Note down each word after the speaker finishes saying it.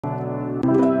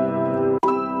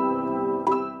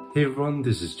Hey everyone,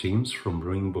 this is James from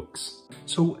Brewing Books.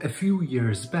 So a few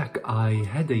years back I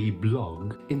had a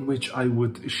blog in which I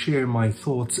would share my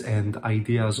thoughts and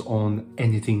ideas on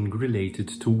anything related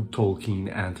to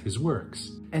Tolkien and his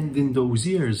works. And in those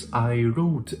years I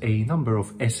wrote a number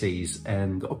of essays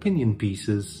and opinion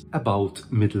pieces about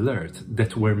Middle-earth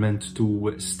that were meant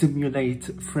to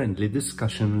stimulate friendly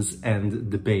discussions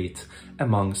and debate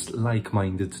amongst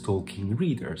like-minded Tolkien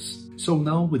readers. So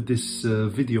now with this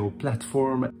video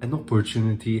platform, an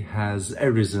opportunity has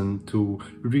arisen to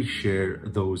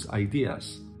reshare those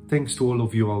ideas. Thanks to all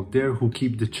of you out there who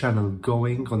keep the channel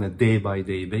going on a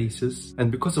day-by-day basis. And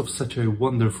because of such a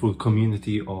wonderful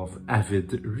community of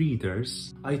avid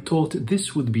readers, I thought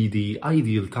this would be the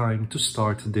ideal time to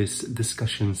start this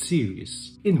discussion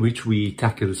series, in which we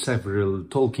tackle several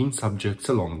Tolkien subjects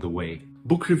along the way.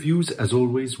 Book reviews, as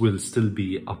always, will still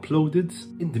be uploaded.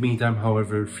 In the meantime,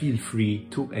 however, feel free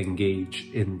to engage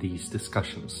in these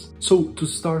discussions. So, to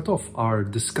start off our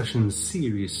discussion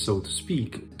series, so to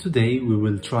speak, today we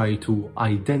will try to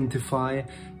identify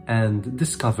and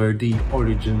discover the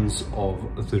origins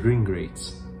of the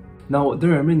Ringwraiths. Now,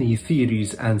 there are many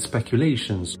theories and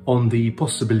speculations on the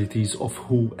possibilities of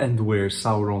who and where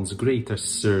Sauron's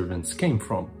greatest servants came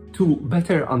from. To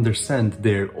better understand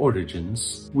their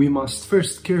origins, we must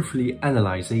first carefully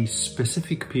analyze a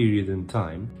specific period in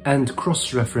time and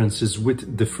cross-references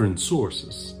with different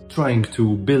sources, trying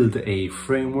to build a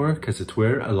framework, as it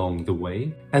were, along the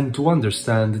way, and to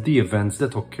understand the events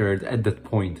that occurred at that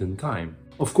point in time.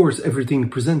 Of course, everything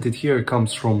presented here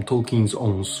comes from Tolkien's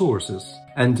own sources,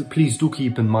 and please do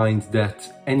keep in mind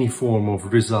that any form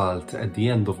of result at the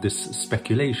end of this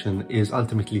speculation is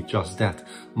ultimately just that,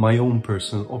 my own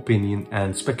personal opinion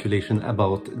and speculation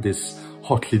about this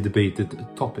hotly debated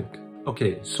topic.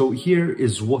 Okay, so here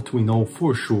is what we know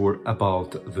for sure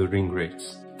about the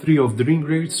Ringwraiths. 3 of the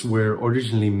Ringwraiths were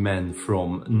originally men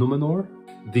from Númenor.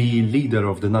 The leader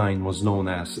of the 9 was known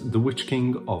as the Witch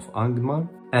King of Angmar,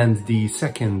 and the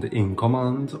second in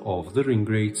command of the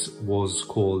Ringwraiths was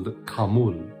called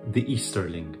Khamûl, the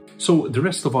Easterling. So the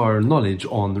rest of our knowledge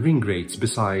on Ringwraiths,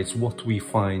 besides what we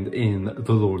find in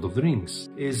The Lord of the Rings,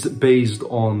 is based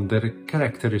on their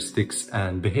characteristics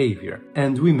and behavior,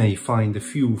 and we may find a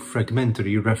few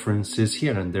fragmentary references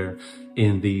here and there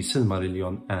in the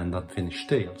Silmarillion and Unfinished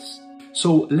Tales.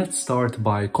 So let's start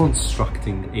by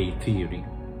constructing a theory.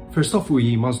 First off,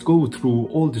 we must go through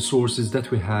all the sources that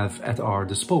we have at our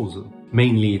disposal,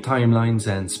 mainly timelines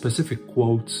and specific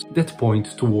quotes that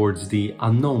point towards the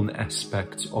unknown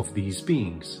aspects of these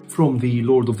beings. From The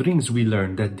Lord of the Rings we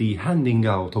learn that the handing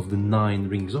out of the 9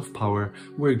 rings of power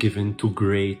were given to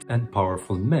great and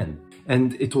powerful men,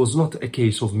 and it was not a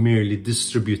case of merely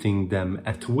distributing them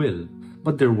at will,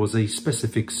 but there was a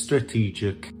specific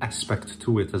strategic aspect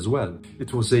to it as well.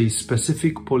 It was a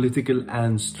specific political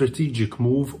and strategic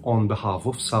move on behalf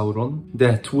of Sauron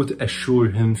that would assure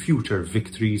him future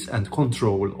victories and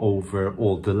control over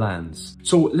all the lands.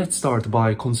 So let's start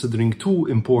by considering 2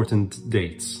 important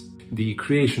dates: the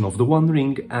creation of the One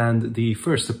Ring and the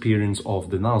first appearance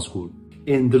of the Nazgûl.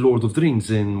 In The Lord of the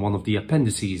Rings, in one of the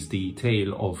appendices, The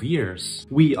Tale of Years,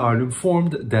 we are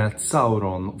informed that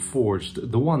Sauron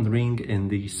forged the One Ring in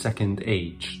the Second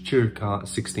Age, circa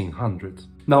 1600.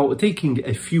 Now, taking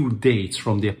a few dates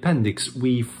from the appendix,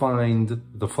 we find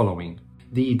the following.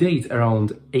 The date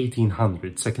around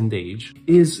 1800, Second Age,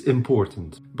 is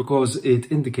important because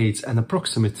it indicates an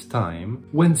approximate time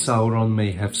when Sauron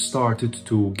may have started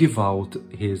to give out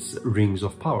his rings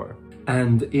of power.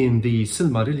 And in the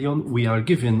Silmarillion, we are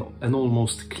given an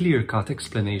almost clear-cut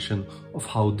explanation of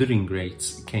how the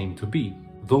Ringwraiths came to be.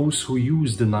 Those who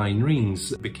used the 9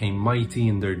 rings became mighty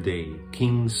in their day,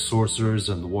 kings, sorcerers,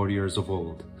 and warriors of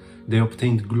old. They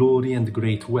obtained glory and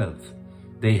great wealth.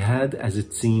 They had, as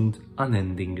it seemed,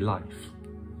 unending life.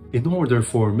 In order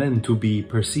for men to be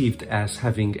perceived as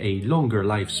having a longer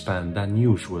lifespan than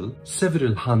usual,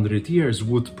 several hundred years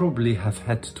would probably have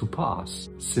had to pass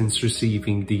since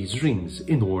receiving these rings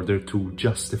in order to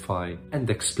justify and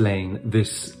explain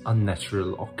this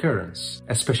unnatural occurrence,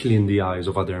 especially in the eyes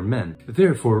of other men.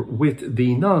 Therefore, with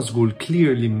the Nazgûl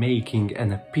clearly making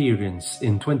an appearance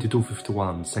in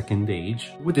 2251 Second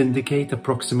Age, would indicate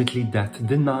approximately that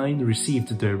the 9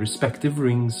 received their respective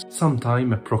rings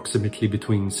sometime approximately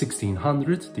between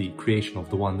 1600, the creation of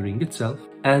the One Ring itself,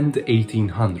 and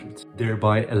 1800,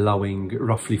 thereby allowing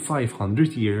roughly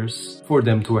 500 years for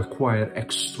them to acquire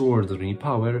extraordinary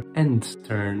power and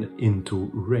turn into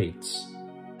wraiths.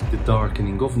 the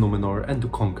Darkening of Númenor and the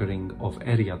conquering of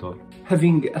Eriador.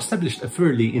 Having established a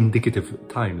fairly indicative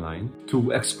timeline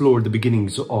to explore the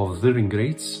beginnings of the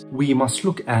Ringwraiths, we must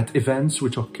look at events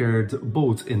which occurred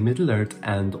both in Middle-earth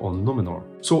and on Númenor.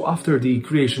 So after the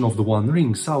creation of the One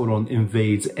Ring, Sauron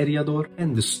invades Eriador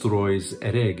and destroys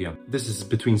Eregia. This is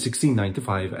between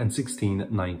 1695 and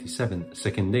 1697,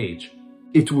 Second Age.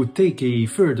 It would take a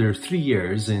further 3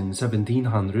 years in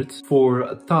 1700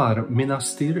 for Tar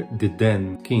Minastir, the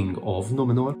then king of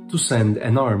Númenor, to send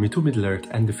an army to Middle-earth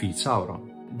and defeat Sauron.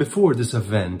 Before this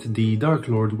event, the Dark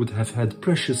Lord would have had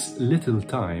precious little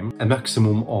time, a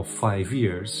maximum of 5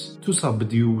 years, to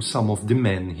subdue some of the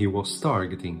men he was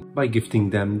targeting by gifting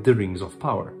them the Rings of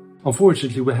Power.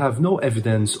 Unfortunately, we have no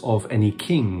evidence of any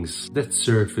kings that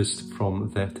surfaced from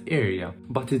that area,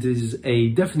 but it is a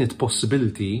definite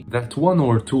possibility that one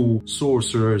or two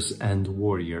sorcerers and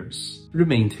warriors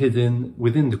remained hidden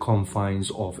within the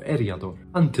confines of Eriador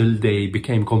until they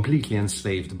became completely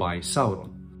enslaved by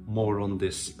Sauron. More on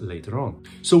this later on.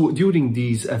 So during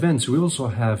these events we also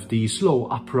have the slow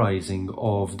uprising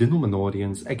of the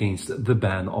Númenorians against the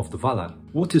ban of the Valar.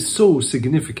 What is so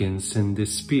significant in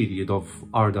this period of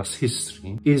Arda's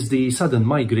history is the sudden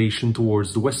migration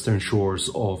towards the western shores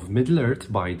of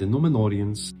Middle-earth by the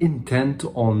Númenorians, intent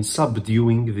on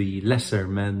subduing the lesser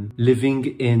men living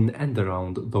in and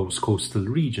around those coastal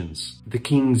regions. The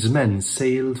king's men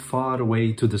sailed far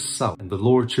away to the south, and the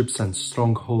lordships and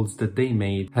strongholds that they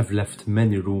made have left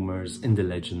many rumors in the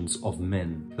legends of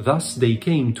men. Thus they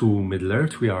came to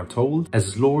Middle-earth, we are told,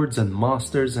 as lords and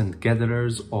masters and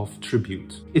gatherers of tribute.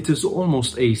 It is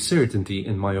almost a certainty,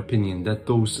 in my opinion, that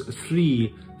those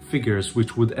three figures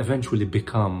which would eventually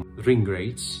become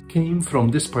Ringwraiths came from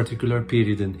this particular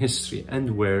period in history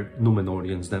and were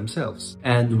Númenorians themselves.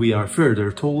 And we are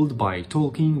further told by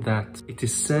Tolkien that it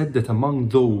is said that among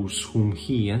those whom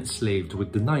he enslaved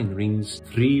with the 9 rings,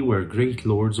 3 were great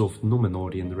lords of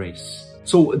Númenorian race.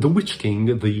 So the Witch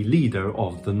King, the leader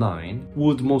of the 9,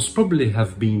 would most probably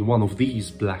have been one of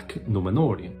these Black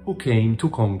Númenorian, who came to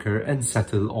conquer and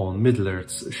settle on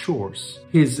Middle-earth's shores.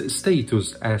 His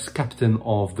status as captain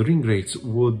of the Ringwraiths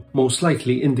would most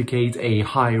likely indicate a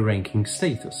high-ranking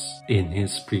status in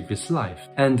his previous life,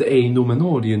 and a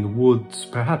Númenorian would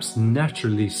perhaps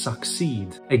naturally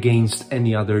succeed against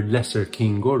any other lesser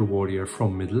king or warrior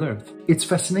from Middle-earth. It's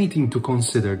fascinating to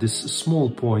consider this small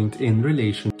point in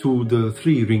relation to the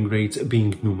 3 Ringwraiths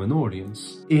being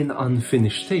Númenorians. In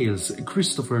Unfinished Tales,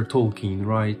 Christopher Tolkien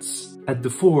writes, "At the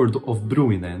ford of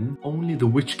Brewing, only the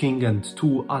Witch King and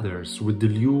 2 others with the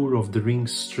lure of the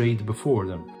rings straight before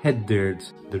them had dared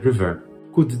the river."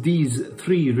 Could these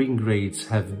 3 Ringwraiths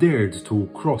have dared to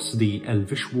cross the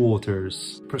Elvish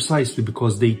waters precisely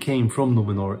because they came from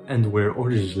Númenor and were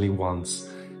originally once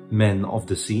men of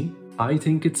the sea? I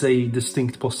think it's a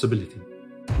distinct possibility.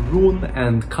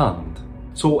 Rhûn Khand.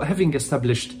 So having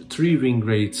established 3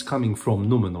 Ringwraiths coming from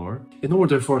Númenor, in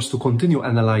order for us to continue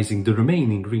analyzing the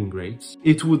remaining Ringwraiths,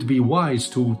 it would be wise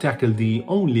to tackle the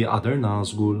only other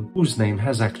Nazgûl whose name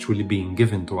has actually been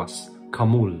given to us,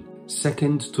 Khamûl,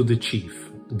 second to the chief,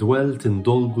 dwelt in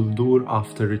Dol Guldur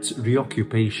after its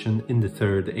reoccupation in the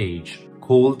Third Age,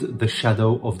 called the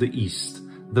Shadow of the East,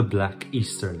 the Black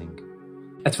Easterling.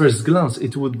 At first glance,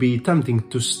 it would be tempting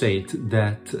to state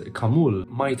that Khamûl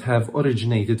might have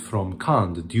originated from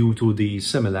Khand due to the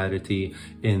similarity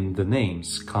in the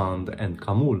names Khand and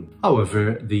Khamûl.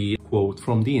 However, the quote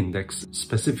from the index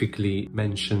specifically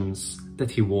mentions that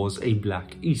he was a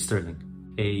Black Easterling,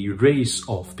 a race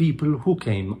of people who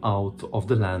came out of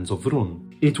the lands of Rhûn.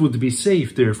 It would be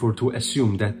safe, therefore, to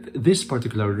assume that this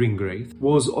particular Ringwraith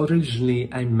was originally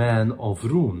a man of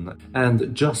Rhûn,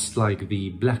 and just like the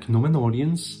Black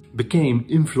Númenorians, became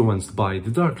influenced by the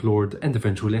Dark Lord and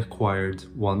eventually acquired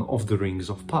one of the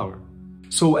Rings of Power.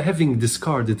 So, having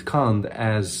discarded Khand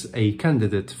as a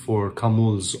candidate for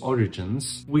Khamûl's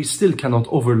origins, we still cannot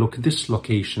overlook this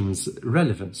location's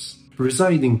relevance.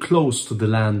 Residing close to the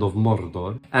land of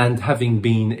Mordor and having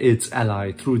been its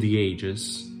ally through the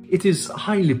ages, it is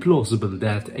highly plausible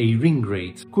that a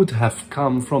Ringwraith could have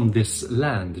come from this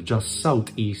land just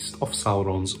southeast of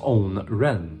Sauron's own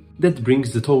realm. That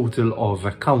brings the total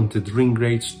of counted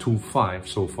Ringwraiths to 5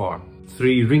 so far.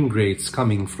 3 Ringwraiths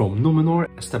coming from Númenor,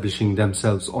 establishing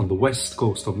themselves on the west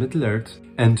coast of Middle-earth,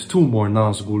 and 2 more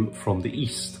Nazgûl from the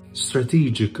east.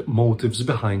 strategic motives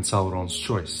behind Sauron's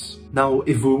choice. Now,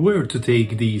 if we were to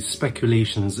take these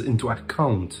speculations into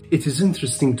account, it is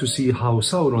interesting to see how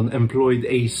Sauron employed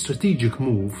a strategic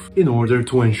move in order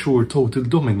to ensure total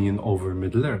dominion over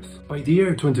Middle-earth. By the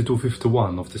year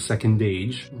 2251 of the Second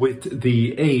Age, with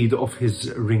the aid of his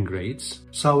Ringwraiths,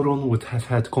 Sauron would have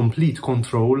had complete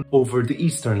control over the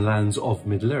eastern lands of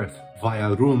Middle-earth,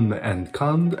 via Rhûn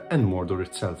Khand and Mordor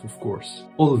itself, of course.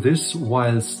 All this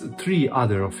whilst 3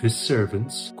 other of his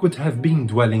servants could have been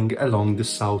dwelling along the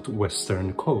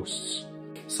southwestern coasts.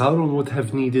 Sauron would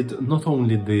have needed not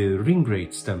only the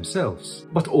Ringwraiths themselves,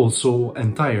 but also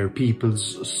entire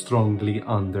peoples strongly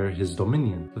under his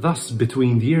dominion. Thus,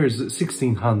 between the years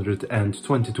 1600 and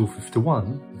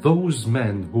 2251, those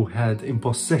men who had in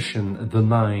possession the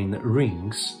 9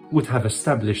 rings would have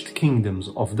established kingdoms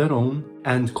of their own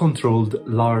and controlled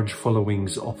large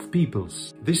followings of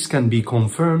peoples. This can be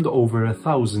confirmed over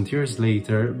 1,000 years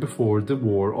later, before the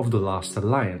War of the Last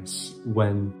Alliance,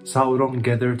 when Sauron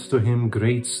gathered to him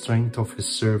great strength of his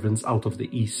servants out of the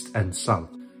east and south,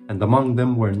 and among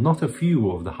them were not a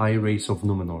few of the high race of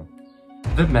Númenor.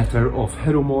 The matter of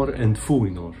Herumor and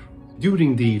Fuinur.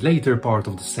 During the later part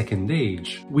of the Second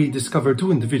Age, we discover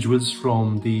 2 individuals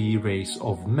from the race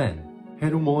of men,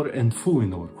 Herumor and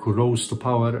Fuinur, who rose to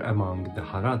power among the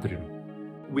Haradrim.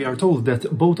 We are told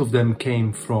that both of them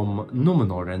came from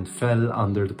Númenor and fell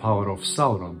under the power of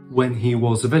Sauron, when he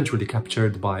was eventually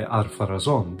captured by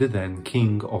Ar-Pharazôn, the then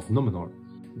king of Númenor.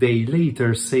 They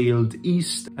later sailed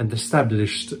east and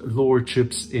established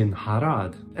lordships in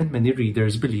Harad, and many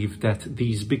readers believe that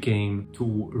these became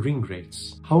 2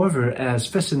 Ringwraiths. However, as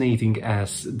fascinating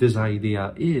as this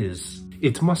idea is,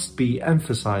 it must be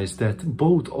emphasized that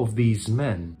both of these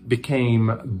men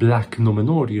became Black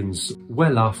Númenorians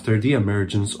well after the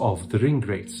emergence of the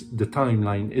Ringwraiths. The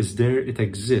timeline is there, it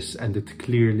exists, and it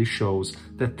clearly shows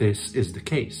that this is the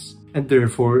case, and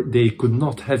therefore they could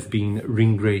not have been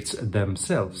Ringwraiths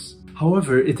themselves.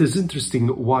 However, it is interesting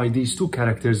why these 2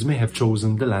 characters may have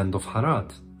chosen the land of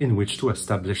Harad in which to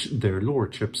establish their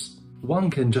lordships.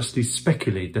 One can justly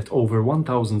speculate that over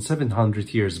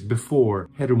 1,700 years before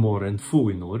Herumor and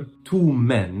Fuinur, 2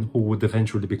 men who would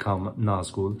eventually become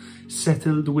Nazgûl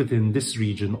settled within this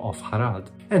region of Harad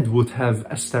and would have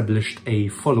established a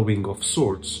following of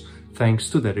sorts, thanks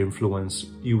to their influence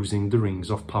using the rings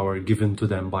of power given to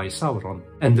them by Sauron.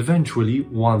 And eventually,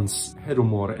 once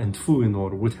Herumor and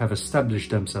Fuinur would have established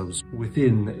themselves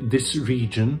within this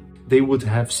region, they would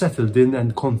have settled in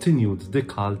and continued the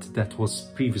cult that was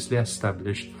previously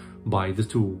established by the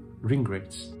 2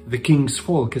 Ringwraiths. The king's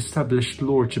folk established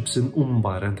lordships in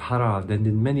Umbar and Harad and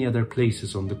in many other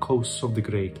places on the coasts of the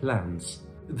Great Lands.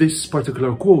 This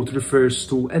particular quote refers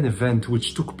to an event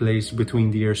which took place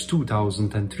between the years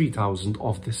 2000 and 3000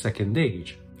 of the Second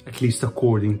Age, at least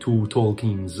according to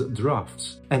Tolkien's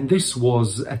drafts. And this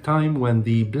was a time when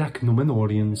the Black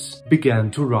Númenorians began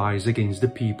to rise against the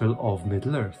people of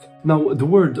Middle-earth. Now, the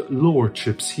word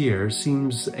lordships here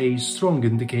seems a strong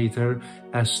indicator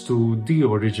as to the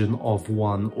origin of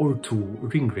 1 or 2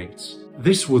 Ringwraiths.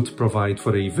 This would provide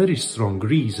for a very strong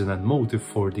reason and motive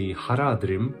for the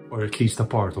Haradrim, or at least a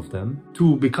part of them,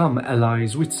 to become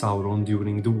allies with Sauron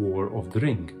during the War of the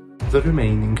Ring, the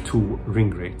remaining 2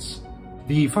 Ringwraiths.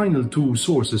 The final 2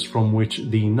 sources from which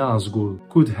the Nazgûl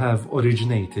could have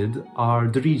originated are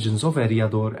the regions of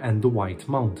Eriador and the White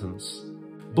Mountains.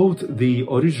 Both the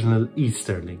original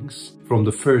Easterlings from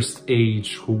the First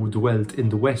Age who dwelt in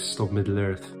the west of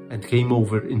Middle-earth and came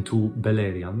over into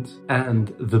Beleriand,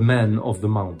 and the men of the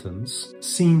mountains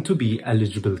seem to be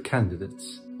eligible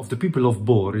candidates. Of the people of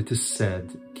Bor, it is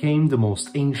said, came the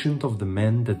most ancient of the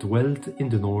men that dwelt in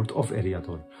the north of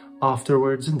Eriador,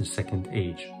 afterwards in the Second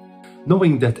Age.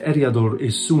 Knowing that Eriador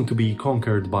is soon to be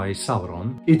conquered by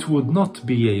Sauron, it would not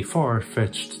be a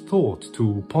far-fetched thought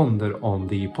to ponder on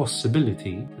the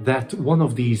possibility that one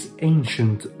of these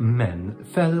ancient men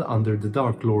fell under the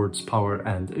Dark Lord's power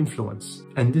and influence,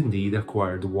 and indeed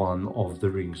acquired one of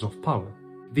the Rings of Power.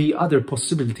 The other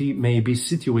possibility may be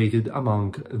situated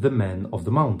among the men of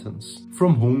the mountains,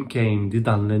 from whom came the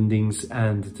Dunlendings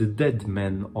and the dead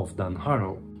men of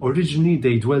Dunharrow. Originally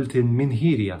they dwelt in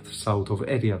Minhiriath, south of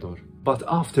Eriador, but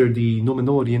after the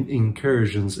Númenorian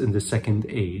incursions in the Second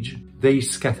Age, they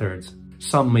scattered,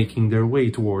 some making their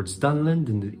way towards Dunland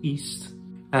in the east,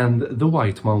 and the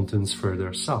White Mountains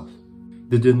further south.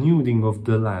 The denuding of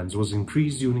the lands was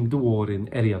increased during the war in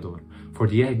Eriador, for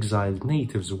the exiled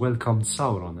natives welcomed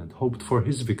Sauron and hoped for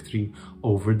his victory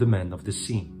over the men of the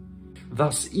sea.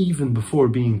 Thus, even before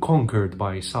being conquered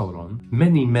by Sauron,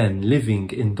 many men living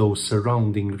in those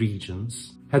surrounding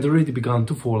regions had already begun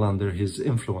to fall under his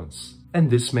influence. and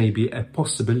this may be a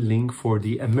possible link for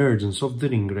the emergence of the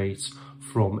Ringwraiths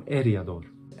from Eriador.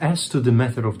 As to the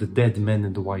matter of the dead men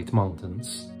in the White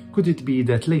Mountains, could it be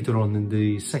that later on in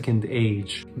the Second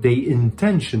Age they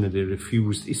intentionally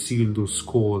refused Isildur's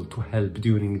call to help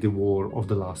during the War of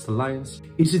the Last Alliance?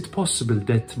 Is it possible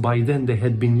that by then they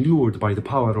had been lured by the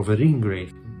power of a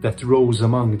Ringwraith that rose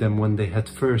among them when they had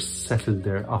first settled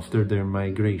there after their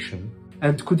migration?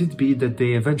 And could it be that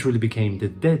they eventually became the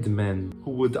dead men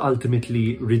who would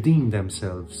ultimately redeem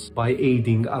themselves by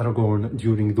aiding Aragorn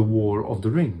during the War of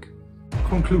the Ring?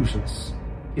 Conclusions.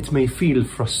 It may feel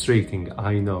frustrating,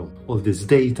 I know. All this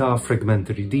data,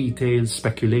 fragmentary details,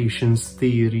 speculations,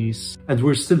 theories, and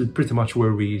we're still pretty much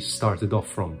where we started off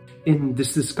from. In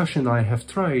this discussion I have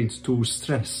tried to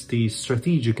stress the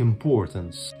strategic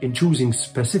importance in choosing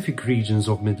specific regions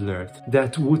of Middle-earth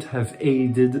that would have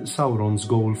aided Sauron's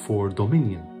goal for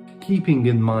dominion. Keeping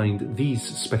in mind these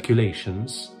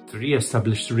speculations, 3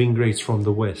 established Ringwraiths from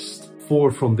the west, 4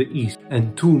 from the east,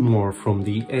 and 2 more from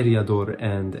the Eriador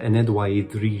and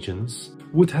Enedwaid regions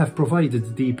would have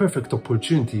provided the perfect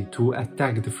opportunity to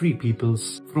attack the Free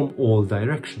Peoples from all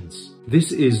directions.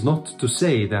 This is not to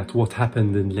say that what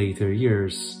happened in later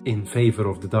years in favor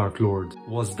of the Dark Lord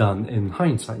was done in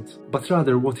hindsight, but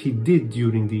rather what he did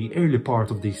during the early part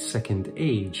of the Second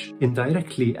Age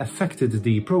indirectly affected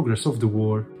the progress of the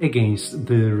war against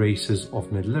the races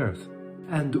of Middle-earth.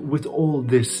 And with all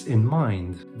this in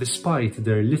mind, despite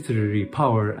their literary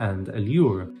power and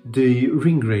allure, the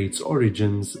Ringwraiths'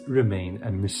 origins remain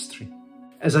a mystery.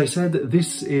 As I said,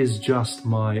 this is just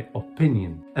my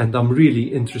opinion, and I'm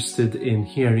really interested in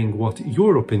hearing what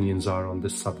your opinions are on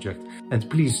this subject. And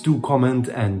please do comment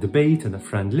and debate in a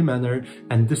friendly manner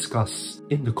and discuss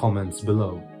in the comments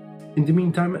below. In the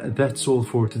meantime, that's all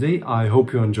for today. I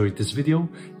hope you enjoyed this video.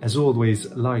 As always,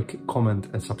 like, comment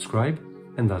and subscribe,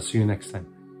 and I'll see you next time.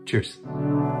 Cheers!